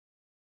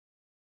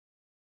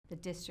the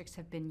districts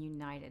have been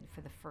united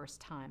for the first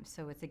time.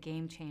 So it's a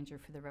game changer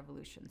for the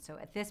revolution. So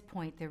at this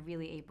point, they're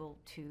really able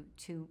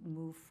to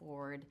move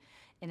forward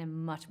in a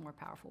much more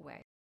powerful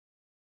way.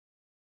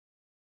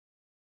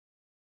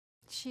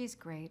 She's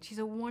great. She's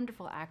a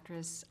wonderful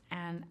actress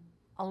and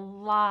a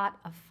lot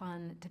of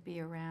fun to be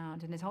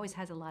around. And it always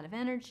has a lot of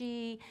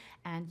energy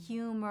and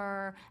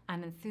humor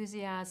and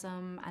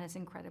enthusiasm, and it's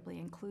incredibly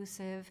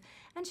inclusive.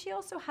 And she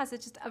also has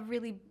just a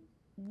really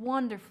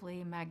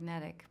wonderfully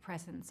magnetic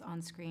presence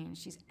on screen.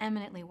 She's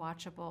eminently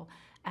watchable,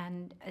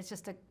 and it's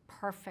just a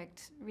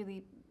perfect,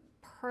 really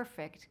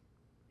perfect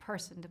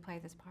person to play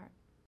this part.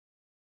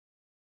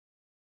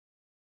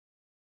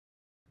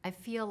 I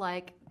feel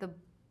like the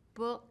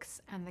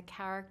books and the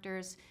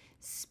characters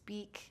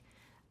speak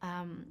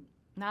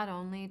not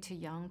only to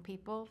young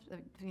people,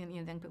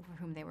 young people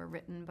for whom they were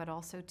written, but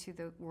also to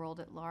the world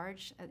at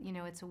large.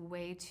 It's a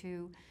way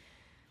to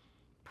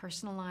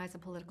personalize a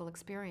political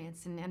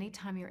experience, and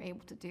anytime you're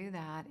able to do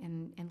that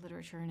in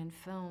literature and in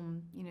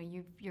film,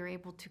 you're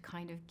able to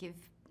kind of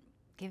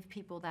give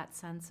people that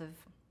sense of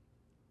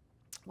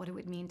what it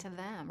would mean to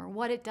them, or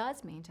what it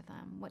does mean to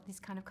them, what these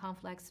kind of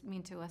conflicts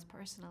mean to us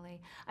personally.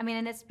 I mean,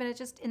 and it's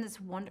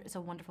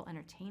a wonderful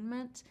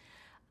entertainment.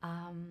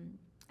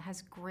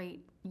 Has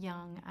great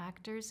young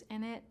actors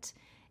in it.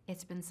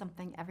 It's been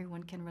something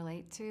everyone can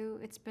relate to.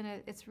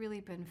 It's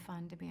really been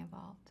fun to be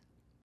involved.